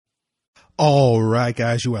All right,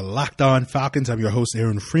 guys, you are Locked On Falcons. I'm your host,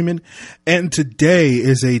 Aaron Freeman, and today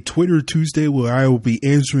is a Twitter Tuesday where I will be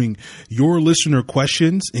answering your listener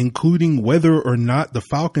questions, including whether or not the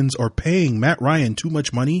Falcons are paying Matt Ryan too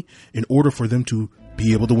much money in order for them to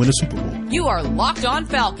be able to win a Super Bowl. You are Locked On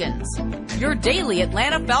Falcons, your daily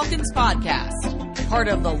Atlanta Falcons podcast, part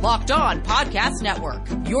of the Locked On Podcast Network,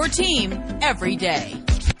 your team every day.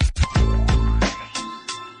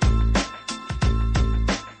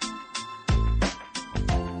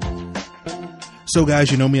 So,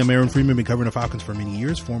 guys, you know me. I'm Aaron Freeman. Been covering the Falcons for many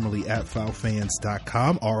years, formerly at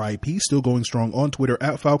FalFans.com. RIP. Still going strong on Twitter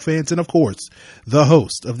at FalFans. And, of course, the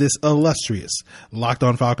host of this illustrious Locked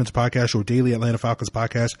On Falcons podcast, your daily Atlanta Falcons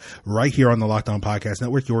podcast, right here on the Locked On Podcast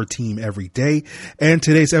Network, your team every day. And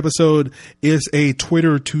today's episode is a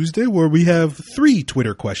Twitter Tuesday where we have 3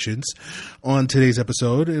 Twitter questions on today's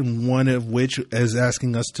episode, and one of which is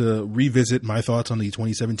asking us to revisit my thoughts on the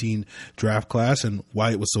 2017 draft class and why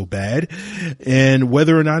it was so bad, and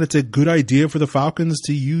whether or not it's a good idea for the Falcons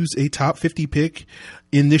to use a top 50 pick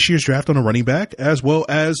in this year's draft on a running back, as well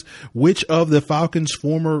as which of the Falcons'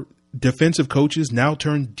 former defensive coaches, now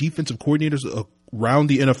turned defensive coordinators around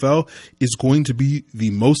the NFL, is going to be the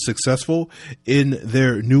most successful in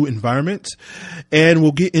their new environment. And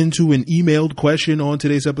we'll get into an emailed question on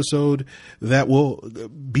today's episode that will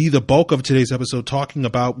be the bulk of today's episode, talking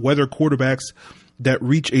about whether quarterbacks that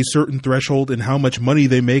reach a certain threshold and how much money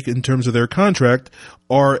they make in terms of their contract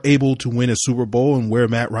are able to win a Super Bowl, and where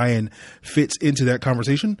Matt Ryan fits into that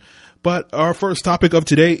conversation. But our first topic of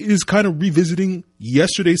today is kind of revisiting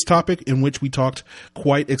yesterday's topic, in which we talked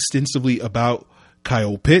quite extensively about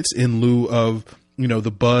Kyle Pitts in lieu of,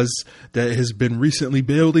 the buzz that has been recently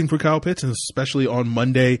building for Kyle Pitts, and especially on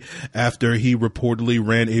Monday after he reportedly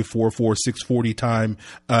ran a 4.4 640 time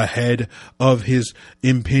ahead of his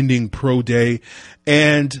impending pro day.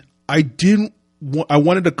 And I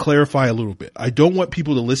wanted to clarify a little bit. I don't want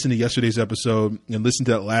people to listen to yesterday's episode and listen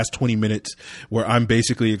to that last 20 minutes where I'm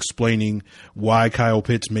basically explaining why Kyle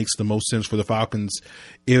Pitts makes the most sense for the Falcons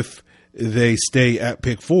if they stay at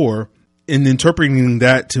pick 4, and interpreting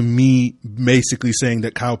that to me basically saying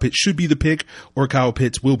that Kyle Pitts should be the pick or Kyle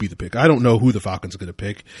Pitts will be the pick. I don't know who the Falcons are going to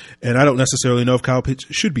pick, and I don't necessarily know if Kyle Pitts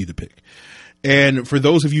should be the pick. And for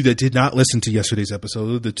those of you that did not listen to yesterday's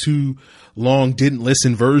episode, the too long didn't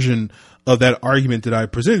listen version of that argument that I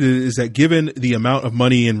presented is that given the amount of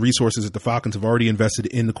money and resources that the Falcons have already invested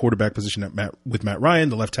in the quarterback position with Matt Ryan,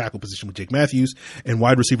 the left tackle position with Jake Matthews, and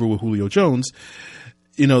wide receiver with Julio Jones,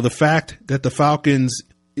 the fact that the Falcons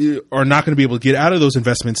are not going to be able to get out of those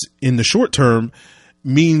investments in the short term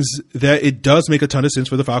means that it does make a ton of sense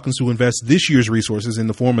for the Falcons to invest this year's resources in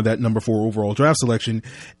the form of that number 4 overall draft selection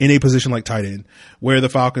in a position like tight end, where the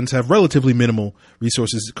Falcons have relatively minimal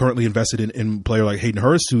resources currently invested in a player like Hayden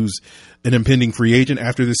Hurst, who's an impending free agent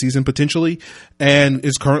after the season potentially, and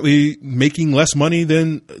is currently making less money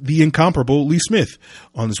than the incomparable Lee Smith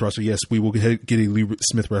on this roster. Yes, we will get a Lee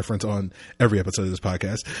Smith reference on every episode of this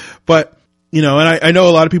podcast, but and I know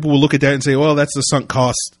a lot of people will look at that and say, well, that's the sunk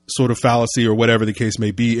cost sort of fallacy or whatever the case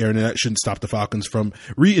may be, Aaron, and that shouldn't stop the Falcons from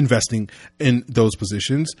reinvesting in those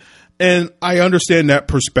positions. And I understand that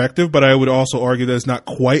perspective, but I would also argue that it's not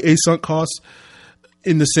quite a sunk cost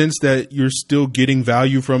in the sense that you're still getting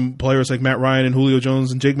value from players like Matt Ryan and Julio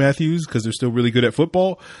Jones and Jake Matthews because they're still really good at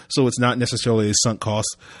football. So it's not necessarily a sunk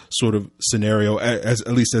cost sort of scenario, at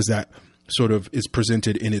least as that sort of is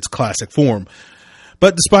presented in its classic form.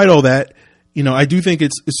 But despite all that, I do think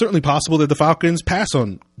it's certainly possible that the Falcons pass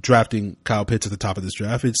on drafting Kyle Pitts at the top of this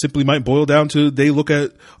draft. It simply might boil down to they look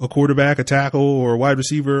at a quarterback, a tackle, or a wide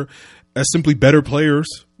receiver as simply better players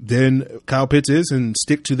than Kyle Pitts is, and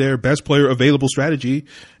stick to their best player available strategy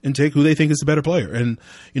and take who they think is the better player. And,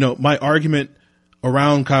 my argument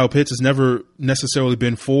around Kyle Pitts has never necessarily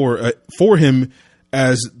been for him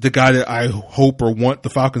as the guy that I hope or want the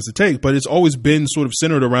Falcons to take, but it's always been sort of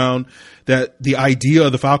centered around that the idea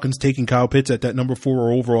of the Falcons taking Kyle Pitts at that number 4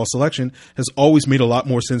 overall selection has always made a lot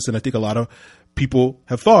more sense than I think a lot of people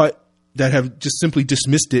have thought, that have just simply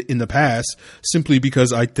dismissed it in the past, simply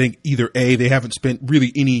because I think either A, they haven't spent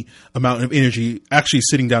really any amount of energy actually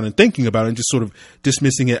sitting down and thinking about it and just sort of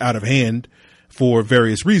dismissing it out of hand for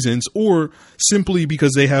various reasons, or simply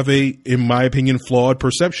because they have in my opinion, flawed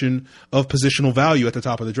perception of positional value at the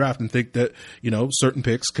top of the draft and think that, certain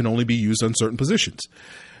picks can only be used on certain positions.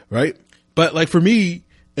 Right. But for me,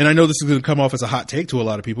 and I know this is going to come off as a hot take to a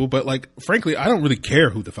lot of people, but like, frankly, I don't really care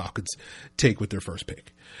who the Falcons take with their first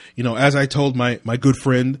pick. You know, as I told my good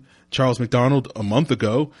friend Charles McDonald a month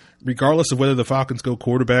ago, regardless of whether the Falcons go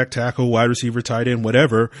quarterback, tackle, wide receiver, tight end,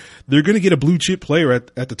 whatever, they're going to get a blue chip player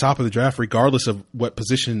at the top of the draft, regardless of what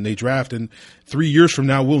position they draft. And 3 years from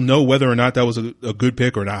now, we'll know whether or not that was a good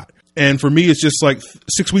pick or not. And for me, it's just like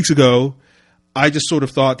 6 weeks ago, I just sort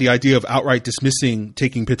of thought the idea of outright dismissing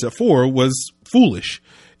taking Pitts at 4 was foolish.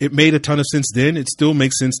 It made a ton of sense then. It still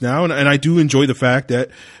makes sense now. And I do enjoy the fact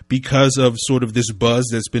that because of sort of this buzz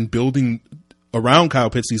that's been building around Kyle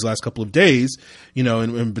Pitts these last couple of days, you know,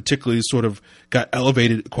 and particularly sort of got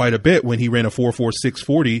elevated quite a bit when he ran a 4.46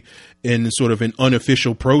 40 in sort of an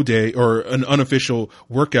unofficial pro day or an unofficial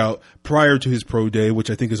workout prior to his pro day, which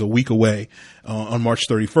I think is a week away on March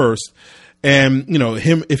 31st. And, you know,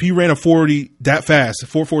 if he ran a 40 that fast,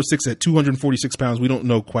 4.46 at 246 pounds, we don't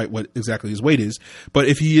know quite what exactly his weight is, but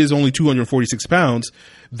if he is only 246 pounds,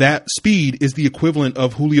 that speed is the equivalent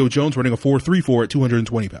of Julio Jones running a 4.34 at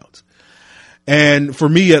 220 pounds. And for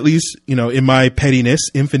me, at least, you know, in my pettiness,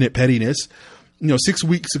 infinite pettiness, you know, 6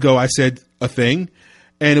 weeks ago, I said a thing,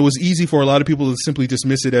 and it was easy for a lot of people to simply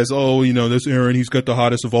dismiss it as, oh, you know, this Aaron, he's got the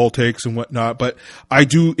hottest of all takes and whatnot. But I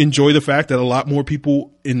do enjoy the fact that a lot more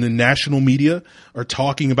people in the national media are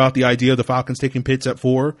talking about the idea of the Falcons taking Pitts at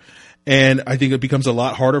 4. And I think it becomes a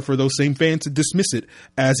lot harder for those same fans to dismiss it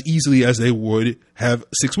as easily as they would have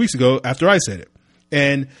 6 weeks ago after I said it.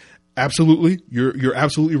 And absolutely, you're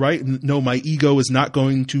absolutely right. No, my ego is not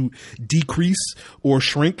going to decrease or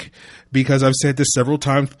shrink because I've said this several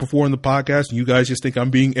times before in the podcast. And you guys just think I'm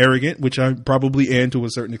being arrogant, which I probably am to a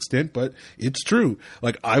certain extent, but it's true.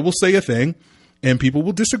 Like, I will say a thing and people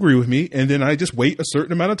will disagree with me, and then I just wait a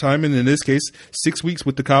certain amount of time, and in this case, 6 weeks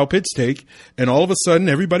with the Kyle Pitts take, and all of a sudden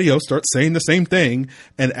everybody else starts saying the same thing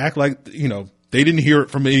and act like, you know, they didn't hear it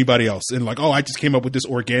from anybody else, and like, oh, I just came up with this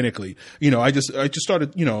organically. You know, I just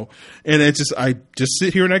started, you know, and I just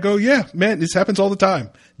sit here and I go, yeah, man, this happens all the time.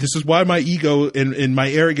 This is why my ego and my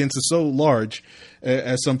arrogance is so large,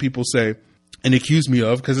 as some people say and accuse me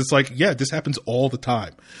of, because it's like, yeah, this happens all the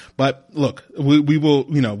time. But look, we will,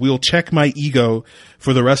 you know, we'll check my ego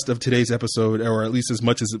for the rest of today's episode, or at least as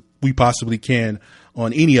much as we possibly can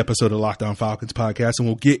on any episode of Locked On Falcons podcast. And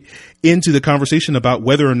we'll get into the conversation about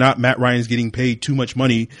whether or not Matt Ryan is getting paid too much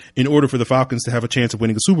money in order for the Falcons to have a chance of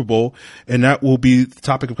winning a Super Bowl. And that will be the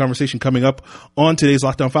topic of conversation coming up on today's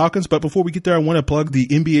Locked On Falcons. But before we get there, I want to plug the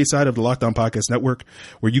NBA side of the Locked On Podcast Network,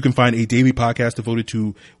 where you can find a daily podcast devoted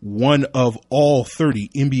to one of all 30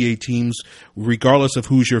 NBA teams, regardless of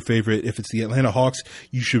who's your favorite. If it's the Atlanta Hawks,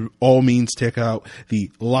 you should all means check out the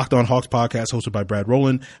Locked On Hawks podcast hosted by Brad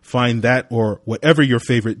Rowland. Find that or whatever your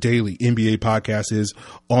favorite daily NBA podcast is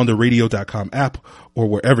on the radio.com app or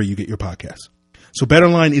wherever you get your podcasts. So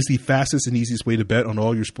BetOnline is the fastest and easiest way to bet on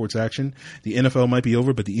all your sports action. The NFL might be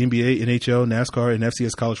over, but the NBA, NHL, NASCAR, and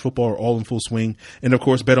FCS college football are all in full swing. And of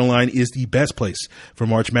course, BetOnline is the best place for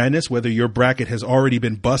March Madness, whether your bracket has already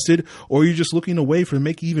been busted or you're just looking away for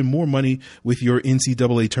making even more money with your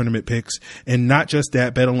NCAA tournament picks. And not just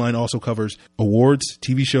that, BetOnline also covers awards,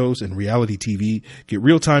 TV shows, and reality TV. Get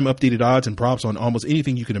real-time updated odds and props on almost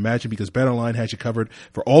anything you can imagine, because BetOnline has you covered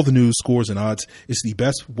for all the news, scores, and odds. It's the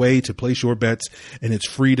best way to place your bets, and it's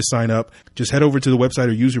free to sign up. Just head over to the website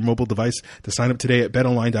or use your mobile device to sign up today at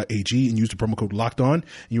betonline.ag and use the promo code LOCKEDON, and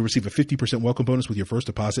you'll receive a 50% welcome bonus with your first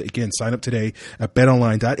deposit. Again, sign up today at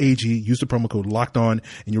betonline.ag, use the promo code LOCKEDON,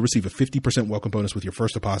 and you'll receive a 50% welcome bonus with your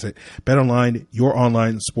first deposit. BetOnline, your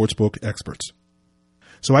online sportsbook experts.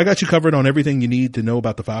 So I got you covered on everything you need to know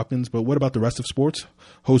about the Falcons, but what about the rest of sports?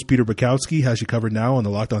 Host Peter Bukowski has you covered now on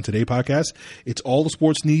the Locked On Today podcast. It's all the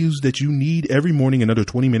sports news that you need every morning in under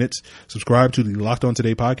 20 minutes. Subscribe to the Locked On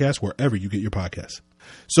Today podcast wherever you get your podcasts.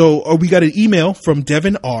 So we got an email from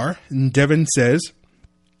Devin R. And Devin says,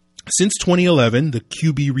 since 2011, the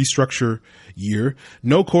QB restructure year,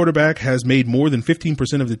 no quarterback has made more than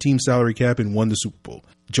 15% of the team's salary cap and won the Super Bowl.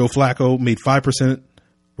 Joe Flacco made 5%.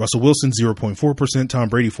 Russell Wilson, 0.4%. Tom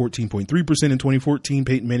Brady, 14.3% in 2014.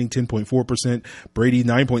 Peyton Manning, 10.4%. Brady,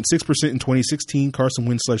 9.6% in 2016. Carson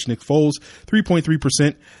Wentz / Nick Foles,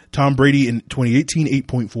 3.3%. Tom Brady in 2018,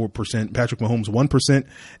 8.4%. Patrick Mahomes, 1%.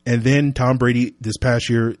 And then Tom Brady this past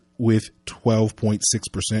year with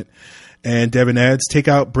 12.6%. And Devin adds, take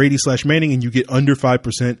out Brady / Manning and you get under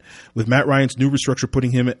 5%, with Matt Ryan's new restructure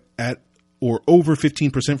putting him at or over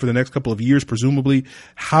 15% for the next couple of years, presumably.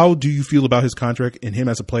 How do you feel about his contract and him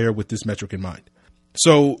as a player with this metric in mind?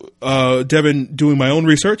 So, Devin, doing my own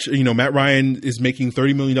research, Matt Ryan is making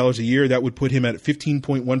 $30 million a year. That would put him at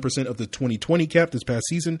 15.1% of the 2020 cap this past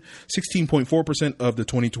season, 16.4% of the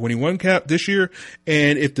 2021 cap this year.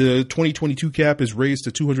 And if the 2022 cap is raised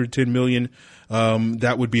to $210 million,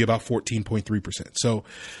 that would be about 14.3%. So,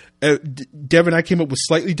 Devin, I came up with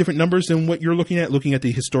slightly different numbers than what you're looking at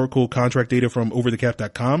the historical contract data from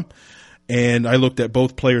overthecap.com. And I looked at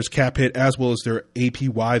both players' cap hit as well as their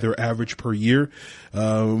APY, their average per year.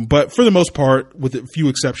 But for the most part, with a few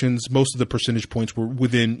exceptions, most of the percentage points were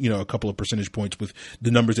within, a couple of percentage points with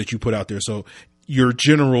the numbers that you put out there. So your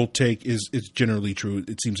general take is generally true.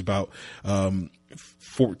 It seems about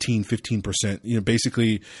 15%.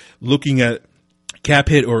 Basically looking at cap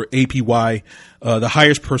hit or APY, the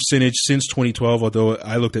highest percentage since 2012, although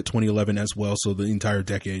I looked at 2011 as well, so the entire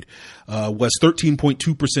decade, was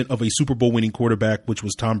 13.2% of a Super Bowl winning quarterback, which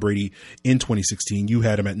was Tom Brady in 2016. You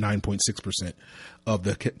had him at 9.6% of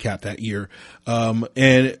the cap that year.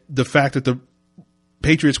 And the fact that the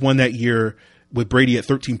Patriots won that year with Brady at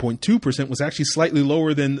 13.2% was actually slightly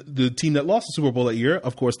lower than the team that lost the Super Bowl that year.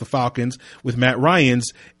 Of course, the Falcons, with Matt Ryan's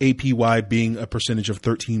APY being a percentage of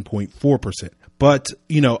 13.4%. But,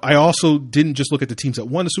 I also didn't just look at the teams that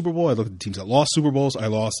won the Super Bowl. I looked at the teams that lost Super Bowls. I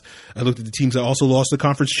looked at the teams that also lost the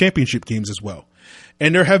conference championship games as well.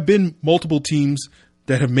 And there have been multiple teams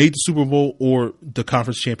that have made the Super Bowl or the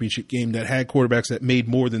conference championship game that had quarterbacks that made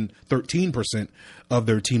more than 13% of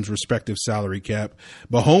their team's respective salary cap.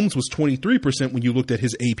 Mahomes was 23% when you looked at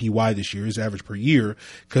his APY this year, his average per year,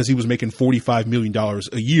 because he was making $45 million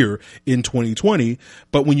a year in 2020.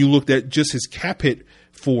 But when you looked at just his cap hit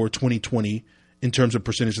for 2020, in terms of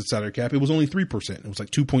percentage of salary cap, it was only 3%. It was like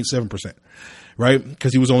 2.7%, right?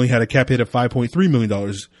 Because he was only had a cap hit of $5.3 million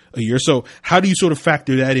a year. So how do you sort of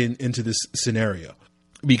factor that into this scenario?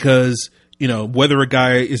 Because, whether a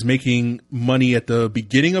guy is making money at the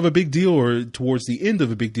beginning of a big deal or towards the end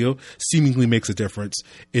of a big deal seemingly makes a difference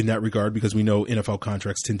in that regard, because we know NFL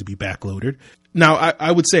contracts tend to be backloaded. Now,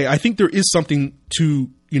 I would say, I think there is something to,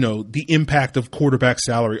 the impact of quarterback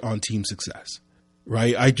salary on team success.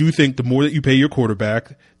 Right. I do think the more that you pay your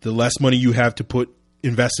quarterback, the less money you have to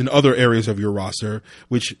invest in other areas of your roster,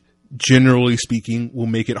 which generally speaking will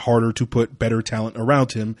make it harder to put better talent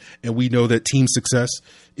around him. And we know that team success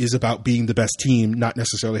is about being the best team, not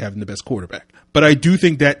necessarily having the best quarterback. But I do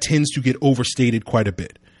think that tends to get overstated quite a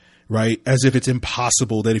bit, right? As if it's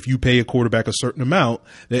impossible that if you pay a quarterback a certain amount,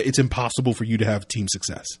 that it's impossible for you to have team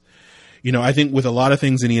success. I think with a lot of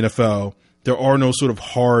things in the NFL, there are no sort of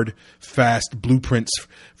hard, fast blueprints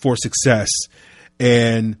for success.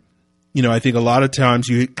 And, I think a lot of times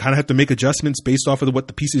you kind of have to make adjustments based off of what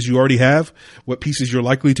the pieces you already have, what pieces you're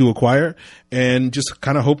likely to acquire, and just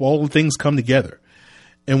kind of hope all the things come together.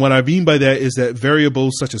 And what I mean by that is that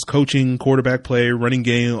variables such as coaching, quarterback play, running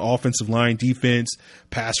game, offensive line, defense,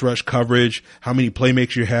 pass rush coverage, how many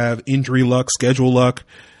playmakers you have, injury luck, schedule luck,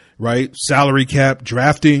 right? Salary cap,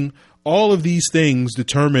 drafting, all of these things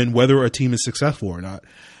determine whether a team is successful or not.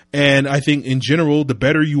 And I think in general, the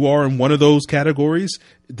better you are in one of those categories,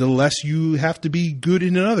 the less you have to be good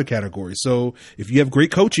in another category. So if you have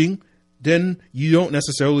great coaching, then you don't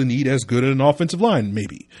necessarily need as good an offensive line,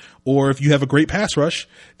 maybe. Or if you have a great pass rush,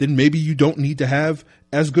 then maybe you don't need to have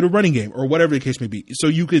as good a running game, or whatever the case may be. So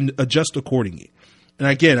you can adjust accordingly. And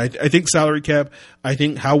again, I think salary cap, I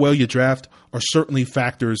think how well you draft are certainly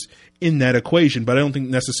factors in that equation, but I don't think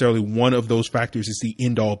necessarily one of those factors is the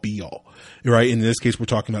end all be all, right? In this case, we're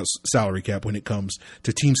talking about salary cap when it comes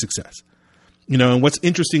to team success. And what's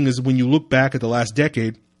interesting is when you look back at the last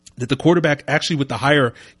decade, that the quarterback actually with the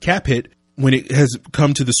higher cap hit, when it has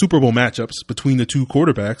come to the Super Bowl matchups between the two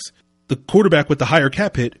quarterbacks, the quarterback with the higher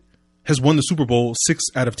cap hit has won the Super Bowl 6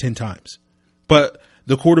 out of 10 times. But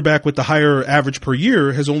the quarterback with the higher average per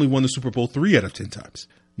year has only won the Super Bowl 3 out of 10 times.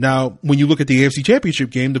 Now, when you look at the AFC Championship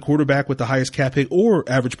game, the quarterback with the highest cap hit or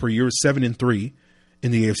average per year is 7-3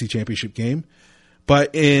 in the AFC Championship game.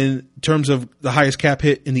 But in terms of the highest cap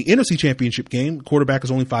hit in the NFC Championship game, quarterback is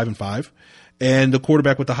only 5-5. And the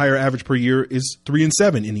quarterback with the higher average per year is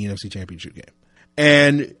 3-7 in the NFC Championship game.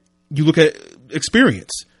 And you look at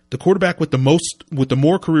experience. The quarterback with the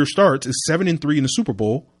more career starts is 7-3 in the Super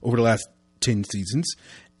Bowl over the last 10 seasons,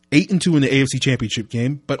 8-2 in the AFC Championship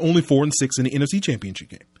game, but only 4-6 in the NFC Championship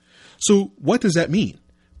game. So what does that mean?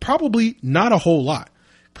 Probably not a whole lot,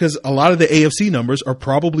 because a lot of the AFC numbers are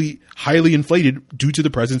probably highly inflated due to the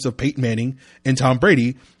presence of Peyton Manning and Tom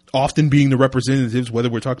Brady, often being the representatives, whether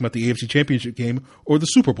we're talking about the AFC Championship game or the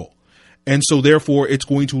Super Bowl. And so therefore it's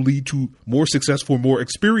going to lead to more success for more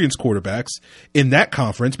experienced quarterbacks in that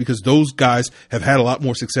conference, because those guys have had a lot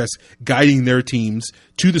more success guiding their teams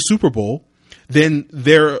to the Super Bowl then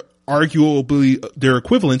they're arguably their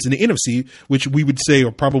equivalents in the NFC, which we would say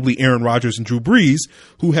are probably Aaron Rodgers and Drew Brees,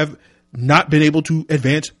 who have not been able to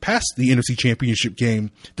advance past the NFC Championship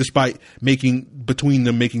game, despite making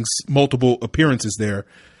multiple appearances there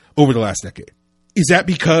over the last decade. Is that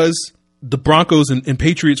because the Broncos and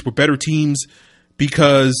Patriots were better teams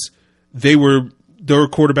because their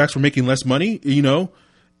quarterbacks were making less money?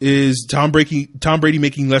 Is Tom Brady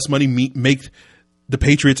making less money make the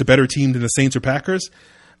Patriots a better team than the Saints or Packers?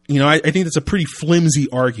 I think that's a pretty flimsy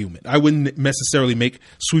argument. I wouldn't necessarily make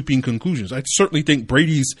sweeping conclusions. I certainly think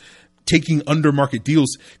Brady's taking under market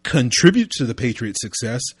deals contributes to the Patriots'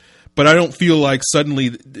 success, but I don't feel like suddenly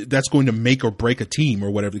that's going to make or break a team or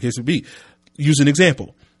whatever the case would be. Use an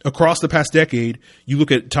example. Across the past decade, you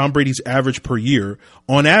look at Tom Brady's average per year.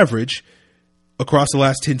 On average, across the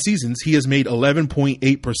last 10 seasons, he has made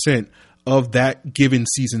 11.8% of that given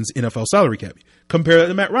season's NFL salary cap. Compare that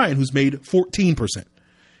to Matt Ryan, who's made 14%,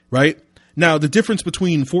 right? Now, the difference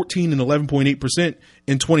between 14 and 11.8%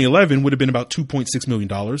 in 2011 would have been about $2.6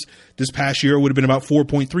 million. This past year, it would have been about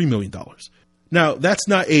 $4.3 million. Now, that's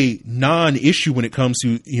not a non-issue when it comes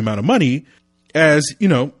to the amount of money, as,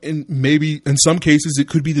 and maybe in some cases, it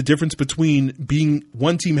could be the difference between being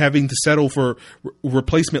one team having to settle for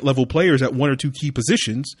replacement level players at one or two key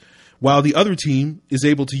positions, while the other team is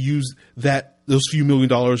able to use those few $1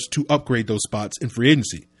 million to upgrade those spots in free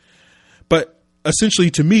agency. But essentially,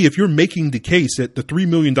 to me, if you're making the case that the $3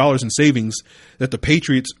 million in savings that the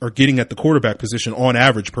Patriots are getting at the quarterback position on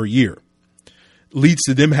average per year leads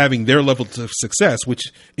to them having their level of success, which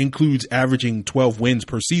includes averaging 12 wins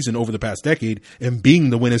per season over the past decade and being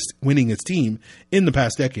the winningest team in the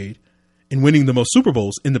past decade and winning the most Super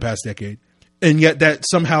Bowls in the past decade, and yet that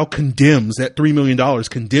somehow condemns, that $3 million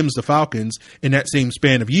condemns the Falcons in that same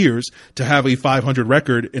span of years to have a 500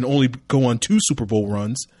 record and only go on 2 Super Bowl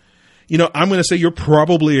runs, I'm going to say you're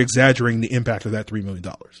probably exaggerating the impact of that $3 million.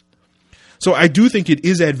 So I do think it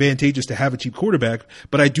is advantageous to have a cheap quarterback,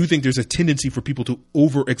 but I do think there's a tendency for people to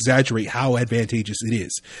over-exaggerate how advantageous it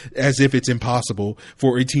is, as if it's impossible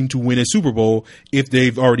for a team to win a Super Bowl if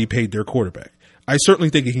they've already paid their quarterback. I certainly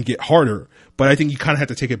think it can get harder, but I think you kind of have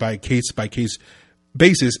to take it by case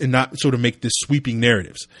basis and not sort of make this sweeping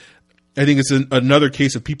narratives. I think it's another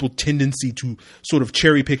case of people's tendency to sort of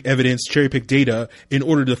cherry pick evidence, cherry pick data in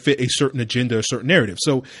order to fit a certain agenda, a certain narrative.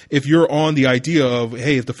 So if you're on the idea of,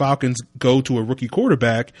 hey, if the Falcons go to a rookie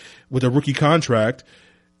quarterback with a rookie contract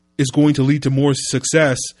is going to lead to more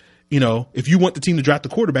success, if you want the team to draft the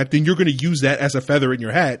quarterback, then you're going to use that as a feather in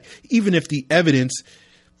your hat, even if the evidence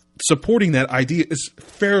supporting that idea is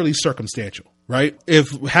fairly circumstantial, right?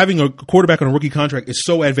 If having a quarterback on a rookie contract is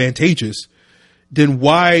so advantageous, then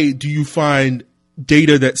why do you find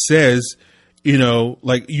data that says,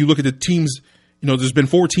 like you look at the teams, there's been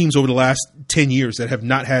 4 teams over the last 10 years that have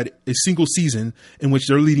not had a single season in which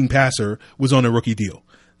their leading passer was on a rookie deal.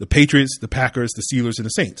 The Patriots, the Packers, the Steelers, and the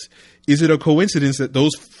Saints. Is it a coincidence that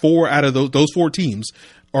those 4 out of those 4 teams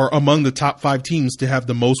are among the top 5 teams to have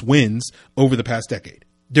the most wins over the past decade?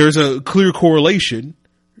 There's a clear correlation,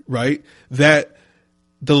 right, that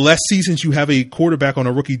the less seasons you have a quarterback on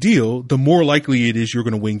a rookie deal, the more likely it is you're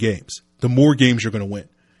going to win games. The more games you're going to win.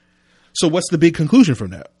 So what's the big conclusion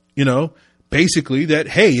from that? Basically that,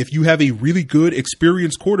 hey, if you have a really good,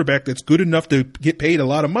 experienced quarterback that's good enough to get paid a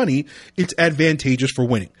lot of money, it's advantageous for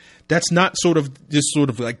winning. That's not this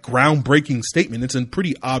like groundbreaking statement. It's a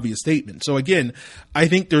pretty obvious statement. So again, I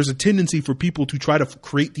think there's a tendency for people to try to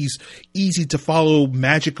create these easy to follow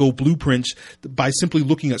magical blueprints by simply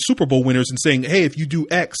looking at Super Bowl winners and saying, hey, if you do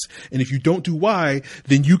X and if you don't do Y,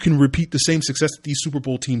 then you can repeat the same success that these Super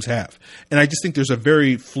Bowl teams have. And I just think there's a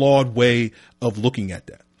very flawed way of looking at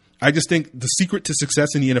that. I just think the secret to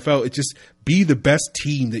success in the NFL is just be the best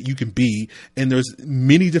team that you can be. And there's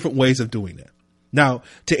many different ways of doing that. Now,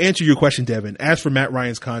 to answer your question, Devin, as for Matt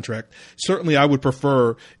Ryan's contract, certainly I would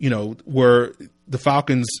prefer, where the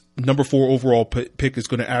Falcons' number 4 overall pick is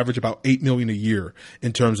going to average about $8 million a year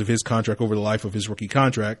in terms of his contract over the life of his rookie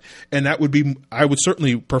contract. And that would be, I would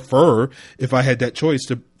certainly prefer, if I had that choice,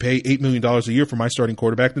 to pay $8 million a year for my starting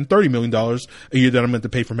quarterback than $30 million a year that I'm going to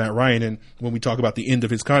pay for Matt Ryan. And when we talk about the end of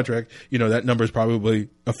his contract, that number is probably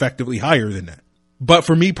effectively higher than that. But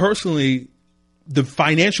for me personally, the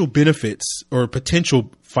financial benefits or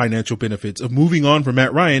potential financial benefits of moving on from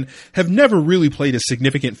Matt Ryan have never really played a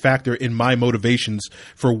significant factor in my motivations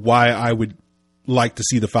for why I would like to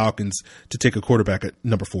see the Falcons to take a quarterback at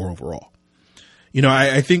number 4 overall.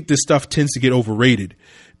 I think this stuff tends to get overrated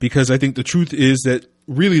because I think the truth is that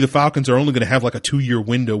really the Falcons are only going to have like a 2-year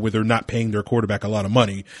window where they're not paying their quarterback a lot of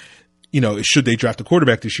money. should they draft a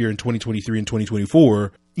quarterback this year in 2023 and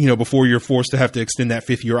 2024, before you're forced to have to extend that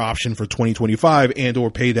 5th year option for 2025 and or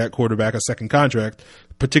pay that quarterback a second contract,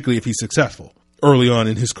 particularly if he's successful early on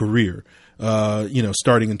in his career,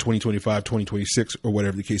 starting in 2025, 2026 or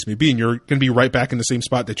whatever the case may be. And you're going to be right back in the same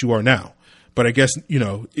spot that you are now. But I guess,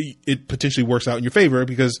 it potentially works out in your favor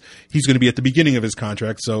because he's going to be at the beginning of his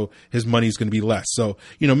contract. So his money is going to be less. So,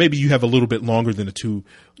 maybe you have a little bit longer than a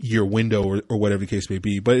 2-year window or whatever the case may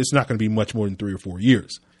be, but it's not going to be much more than 3 or 4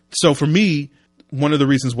 years. So for me,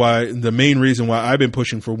 the main reason why I've been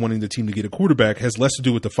pushing for wanting the team to get a quarterback has less to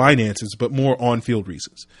do with the finances, but more on-field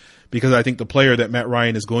reasons. Because I think the player that Matt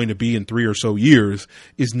Ryan is going to be in 3 or so years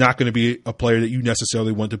is not going to be a player that you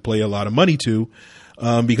necessarily want to play a lot of money to.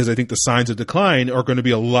 Because I think the signs of decline are going to be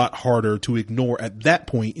a lot harder to ignore at that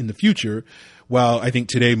point in the future. While I think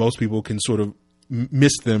today most people can sort of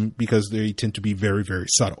miss them because they tend to be very, very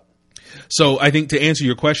subtle. So I think to answer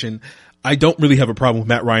your question, I don't really have a problem with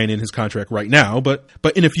Matt Ryan in his contract right now, but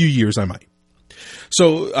in a few years I might.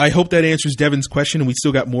 So I hope that answers Devin's question, and we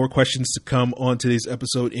still got more questions to come on today's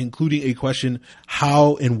episode, including a question,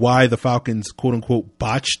 how and why the Falcons, quote unquote,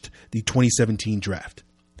 botched the 2017 draft.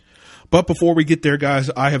 But before we get there, guys,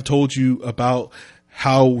 I have told you about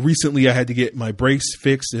how recently I had to get my brakes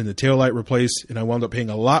fixed and the taillight replaced, and I wound up paying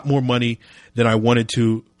a lot more money than I wanted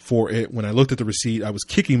to for it. When I looked at the receipt, I was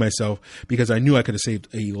kicking myself because I knew I could have saved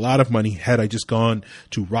a lot of money had I just gone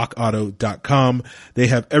to rockauto.com. They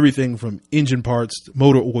have everything from engine parts,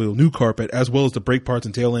 motor oil, new carpet, as well as the brake parts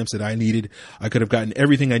and tail lamps that I needed. I could have gotten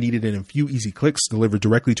everything I needed in a few easy clicks delivered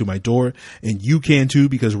directly to my door. And you can too,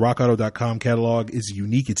 because rockauto.com catalog is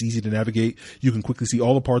unique. It's easy to navigate. You can quickly see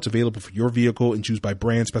all the parts available for your vehicle and choose by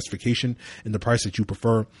brand, specification, and the price that you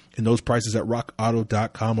prefer. And those prices at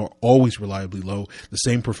rockauto.com are always reliably low. The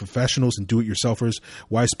same for professionals and do-it-yourselfers.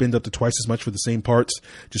 Why spend up to twice as much for the same parts?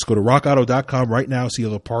 Just go to rockauto.com right now, see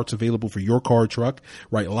all the parts available for your car or truck.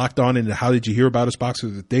 Write Locked On into How Did You Hear About Us box so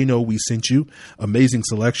that they know we sent you. Amazing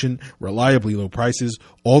selection, reliably low prices,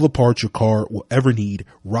 all the parts your car will ever need.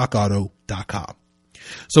 rockauto.com.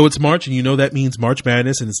 So it's March, and that means March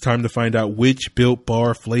Madness, and it's time to find out which Built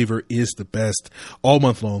Bar flavor is the best. All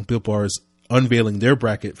month long, Built Bar is unveiling their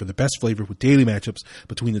bracket for the best flavor with daily matchups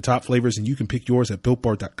between the top flavors, and you can pick yours at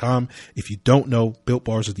BuiltBar.com. If you don't know, Built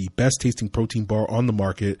Bars are the best tasting protein bar on the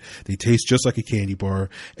market. They taste just like a candy bar,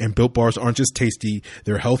 and Built Bars aren't just tasty,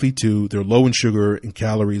 they're healthy too. They're low in sugar and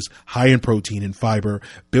calories, high in protein and fiber.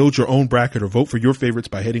 Build your own bracket or vote for your favorites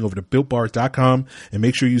by heading over to BuiltBar.com, and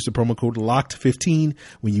make sure you use the promo code LOCKED15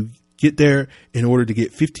 when you get there in order to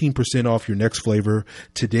get 15% off your next flavor.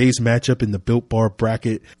 Today's matchup in the Built Bar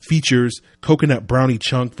bracket features coconut brownie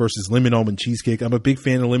chunk versus lemon almond cheesecake. I'm a big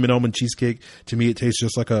fan of lemon almond cheesecake. To me, it tastes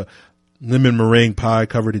just like a lemon meringue pie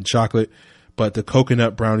covered in chocolate. But the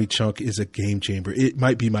coconut brownie chunk is a game changer. It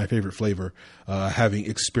might be my favorite flavor, having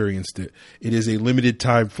experienced it. It is a limited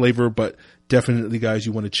time flavor, but definitely, guys,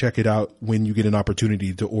 you want to check it out when you get an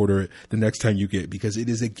opportunity to order it the next time you get, because it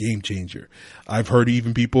is a game changer. I've heard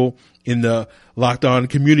even people in the Locked On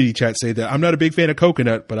community chat say that I'm not a big fan of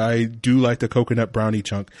coconut, but I do like the coconut brownie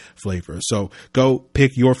chunk flavor. So go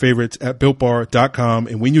pick your favorites at BuiltBar.com,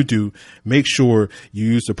 and when you do, make sure you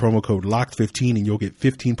use the promo code LOCKED15 and you'll get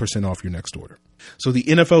 15% off your next order. So the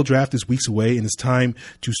NFL draft is weeks away, and it's time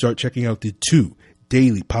to start checking out the 2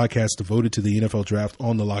 daily podcast devoted to the NFL draft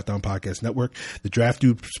on the Locked On Podcast Network. The Draft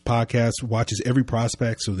Dudes podcast watches every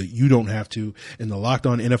prospect so that you don't have to. And the Locked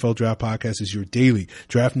On NFL Draft podcast is your daily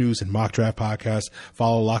draft news and mock draft podcast.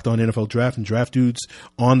 Follow Locked On NFL Draft and Draft Dudes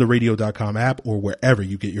on the radio.com app or wherever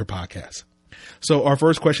you get your podcasts. So our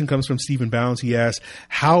first question comes from Stephen Bounds. He asks,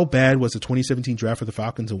 how bad was the 2017 draft for the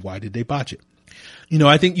Falcons and why did they botch it?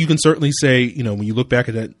 I think you can certainly say, when you look back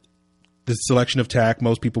at it, the selection of Tack,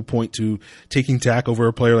 most people point to taking Tack over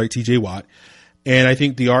a player like TJ Watt. And I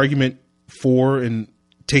think the argument for and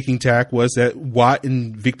taking Tack was that Watt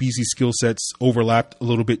and Vic Beasley's skill sets overlapped a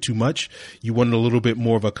little bit too much. You wanted a little bit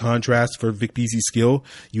more of a contrast for Vic Beasley's skill.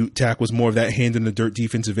 Tack was more of that hand in the dirt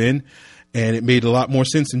defensive end. And it made a lot more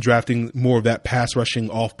sense in drafting more of that pass rushing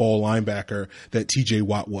off ball linebacker that TJ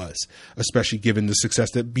Watt was, especially given the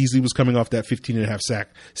success that Beasley was coming off that 15.5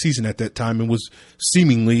 sack season at that time and was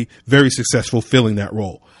seemingly very successful filling that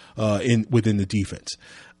role within the defense.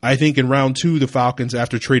 I think in round 2, the Falcons,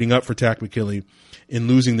 after trading up for Takk McKinley and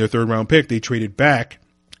losing their 3rd round pick, they traded back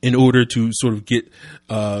in order to sort of get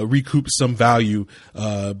recoup some value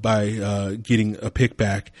by getting a pick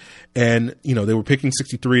back. And, they were picking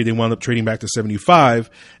 63. They wound up trading back to 75.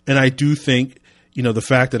 And I do think, the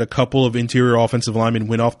fact that a couple of interior offensive linemen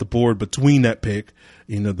went off the board between that pick,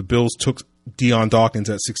 the Bills took Deion Dawkins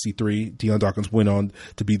at 63. Deion Dawkins went on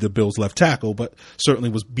to be the Bills' left tackle, but certainly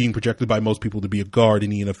was being projected by most people to be a guard in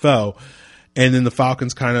the NFL. And then the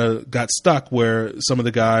Falcons kind of got stuck where some of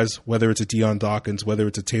the guys, whether it's a Deion Dawkins, whether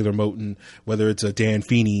it's a Taylor Moton, whether it's a Dan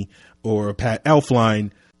Feeney or a Pat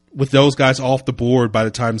Elflein, with those guys off the board by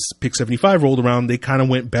the time pick 75 rolled around, they kind of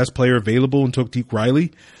went best player available and took Deke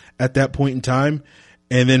Riley at that point in time,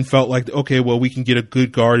 and then felt like, okay, well, we can get a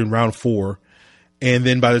good guard in round 4. And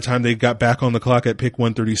then by the time they got back on the clock at pick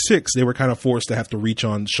 136, they were kind of forced to have to reach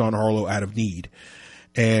on Sean Harlow out of need.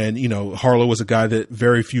 And, Harlow was a guy that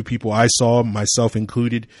very few people I saw, myself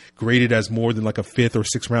included, graded as more than like a 5th or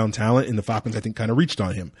 6th round talent. And the Falcons, I think, kind of reached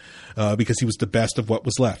on him because he was the best of what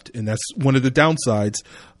was left. And that's one of the downsides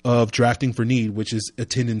of drafting for need, which is a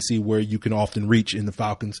tendency where you can often reach. And the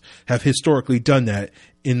Falcons have historically done that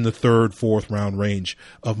in the 3rd, 4th round range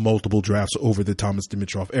of multiple drafts over the Thomas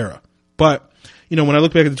Dimitroff era. But, when I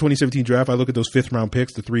look back at the 2017 draft, I look at those 5th round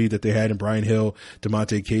picks, the 3 that they had in Brian Hill,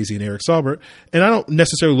 DeMonte Casey, and Eric Saubert, and I don't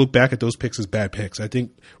necessarily look back at those picks as bad picks. I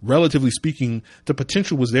think, relatively speaking, the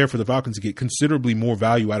potential was there for the Falcons to get considerably more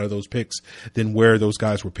value out of those picks than where those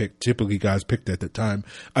guys were picked, typically guys picked at that time.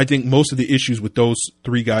 I think most of the issues with those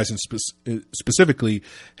 3 guys specifically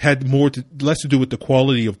had less to do with the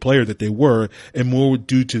quality of player that they were and more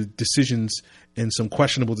due to decisions and some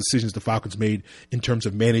questionable decisions the Falcons made in terms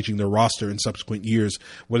of managing their roster in subsequent years,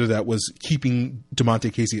 whether that was keeping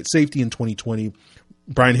DeMonte Casey at safety in 2020,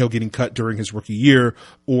 Brian Hill getting cut during his rookie year,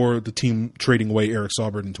 or the team trading away Eric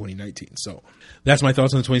Saubert in 2019. So that's my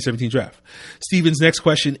thoughts on the 2017 draft. Steven's next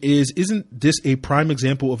question is, isn't this a prime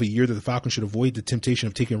example of a year that the Falcons should avoid the temptation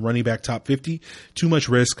of taking running back top 50? Too much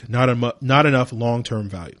risk, not enough long-term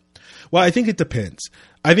value. Well, I think it depends.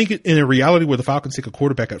 I think in a reality where the Falcons take a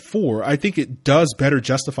quarterback at 4, I think it does better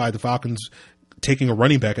justify the Falcons taking a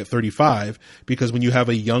running back at 35, because when you have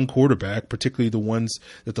a young quarterback, particularly the ones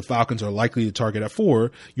that the Falcons are likely to target at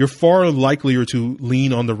 4, you're far likelier to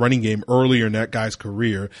lean on the running game earlier in that guy's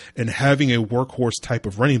career, and having a workhorse type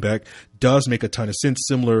of running back does make a ton of sense,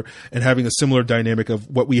 similar and having a similar dynamic of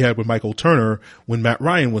what we had with Michael Turner when Matt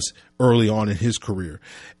Ryan was early on in his career.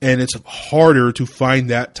 And it's harder to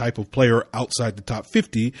find that type of player outside the top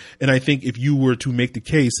 50. And I think if you were to make the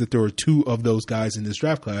case that there are 2 of those guys in this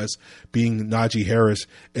draft class, being Najee Harris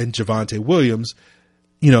and Javonte Williams,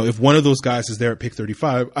 if one of those guys is there at pick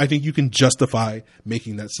 35, I think you can justify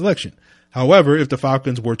making that selection. However, if the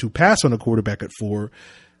Falcons were to pass on a quarterback at 4,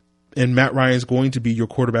 and Matt Ryan is going to be your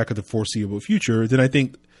quarterback of the foreseeable future, then I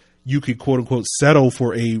think you could, quote unquote, settle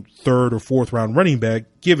for a 3rd or 4th round running back,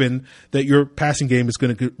 given that your passing game is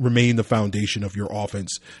going to remain the foundation of your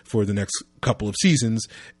offense for the next couple of seasons.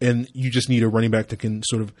 And you just need a running back that can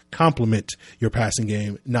sort of complement your passing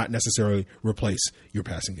game, not necessarily replace your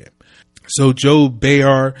passing game. So Joe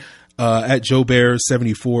Bayar, at Joe Bear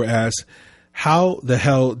 74 asks, how the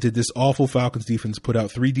hell did this awful Falcons defense put out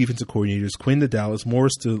 3 defensive coordinators, Quinn to Dallas,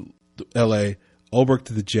 Morris to LA, Ulbrich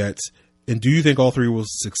to the Jets? And do you think all 3 will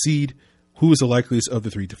succeed? Who is the likeliest of the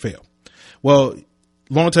 3 to fail? Well,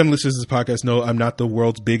 longtime listeners to this podcast know I'm not the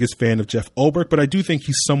world's biggest fan of Jeff Ulbrich, but I do think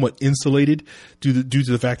he's somewhat insulated due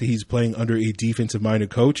to the fact that he's playing under a defensive-minded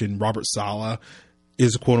coach, and Robert Saleh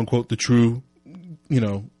is, quote unquote, the true,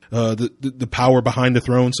 the power behind the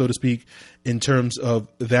throne, so to speak, in terms of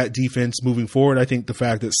that defense moving forward. I think the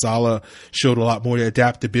fact that Saleh showed a lot more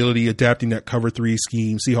adaptability, adapting that cover 3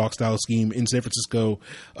 scheme, Seahawks style scheme in San Francisco,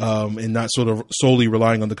 and not sort of solely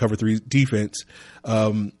relying on the cover 3 defense,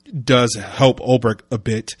 does help Ulbrich a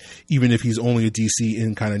bit, even if he's only a DC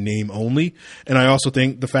in kind of name only. And I also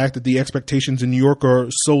think the fact that the expectations in New York are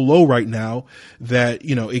so low right now that,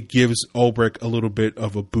 it gives Ulbrich a little bit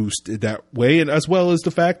of a boost that way. And as well as the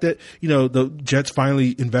fact that, the Jets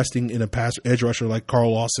finally investing in a pass edge rusher like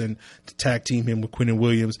Carl Lawson to tag team him with Quinnen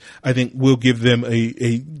Williams, I think will give them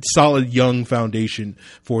a solid young foundation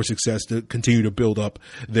for success to continue to build up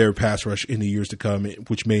their pass rush in the years to come,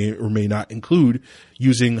 which may or may not include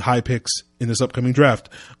using high picks in this upcoming draft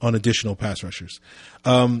on additional pass rushers.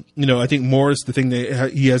 I think Morris, the thing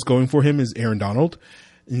that he has going for him is Aaron Donald.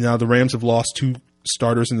 Now the Rams have lost 2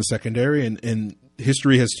 starters in the secondary, and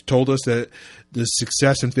history has told us that the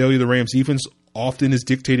success and failure of the Rams defense often is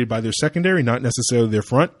dictated by their secondary, not necessarily their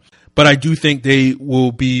front. But I do think they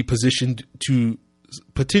will be positioned to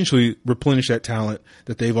potentially replenish that talent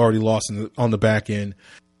that they've already lost on the back end.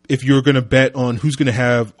 If you're going to bet on who's going to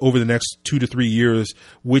have over the next 2 to 3 years,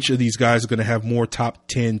 which of these guys are going to have more top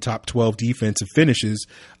 10, top 12 defensive finishes,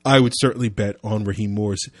 I would certainly bet on Raheem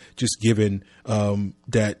Morris, just given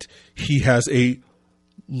that he has a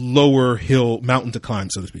lower mountain to climb,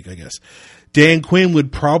 so to speak, I guess. Dan Quinn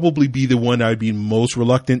would probably be the one I'd be most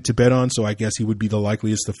reluctant to bet on, so I guess he would be the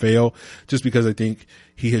likeliest to fail, just because I think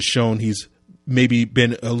he has shown he's maybe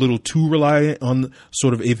been a little too reliant on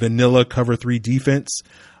sort of a vanilla cover 3 defense.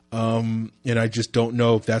 And I just don't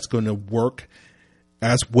know if that's going to work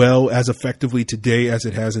as well, as effectively today as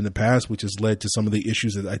it has in the past, which has led to some of the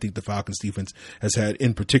issues that I think the Falcons defense has had,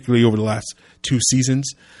 in particularly over the last 2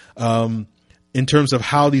 seasons. In terms of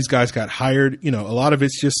how these guys got hired, a lot of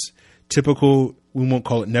it's just typical, we won't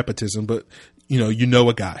call it nepotism, but you know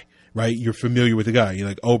a guy, right? You're familiar with the guy. You're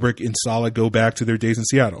like Ulbrich and Saleh go back to their days in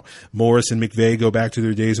Seattle. Morris and McVay go back to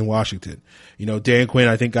their days in Washington. Dan Quinn,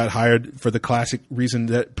 I think, got hired for the classic reason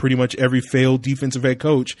that pretty much every failed defensive head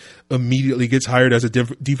coach immediately gets hired as a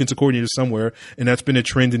defensive coordinator somewhere. And that's been a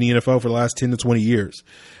trend in the NFL for the last 10 to 20 years.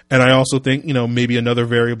 And I also think, maybe another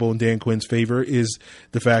variable in Dan Quinn's favor is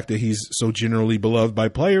the fact that he's so generally beloved by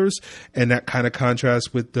players. And that kind of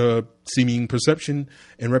contrasts with the seeming perception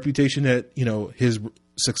and reputation that, his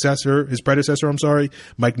predecessor,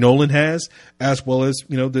 Mike Nolan has, as well as,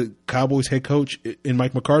 the Cowboys head coach in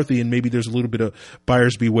Mike McCarthy. And maybe there's a little bit of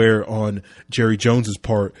buyers beware on Jerry Jones's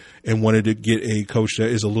part and wanted to get a coach that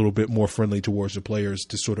is a little bit more friendly towards the players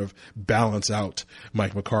to sort of balance out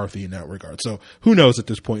Mike McCarthy in that regard. So who knows at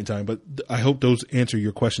this point in time, but I hope those answer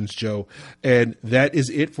your questions, Joe. And that is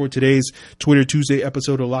it for today's Twitter Tuesday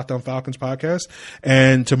episode of Locked On Falcons podcast.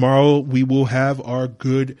 And tomorrow we will have our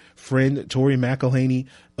good friend Tori McElhaney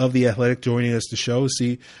of The Athletic joining us to show,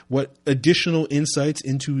 see what additional insights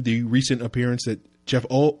into the recent appearance that Jeff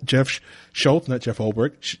Schultz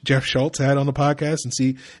had on the podcast, and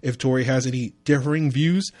see if Tori has any differing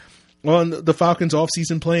views on the Falcons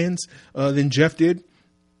offseason plans than Jeff did,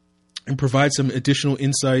 and provide some additional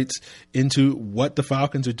insights into what the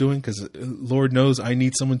Falcons are doing, because Lord knows I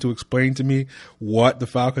need someone to explain to me what the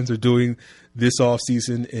Falcons are doing this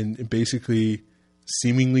offseason and basically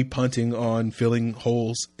seemingly punting on filling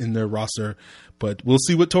holes in their roster. But we'll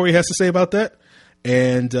see what Tori has to say about that.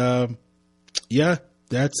 And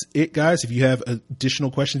that's it, guys. If you have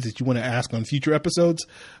additional questions that you want to ask on future episodes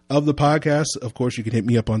of the podcast, of course, you can hit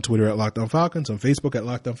me up on Twitter at Locked On Falcons, on Facebook at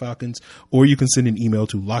Locked On Falcons, or you can send an email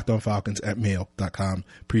to lockedonfalcons@mail.com.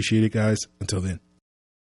 Appreciate it, guys. Until then.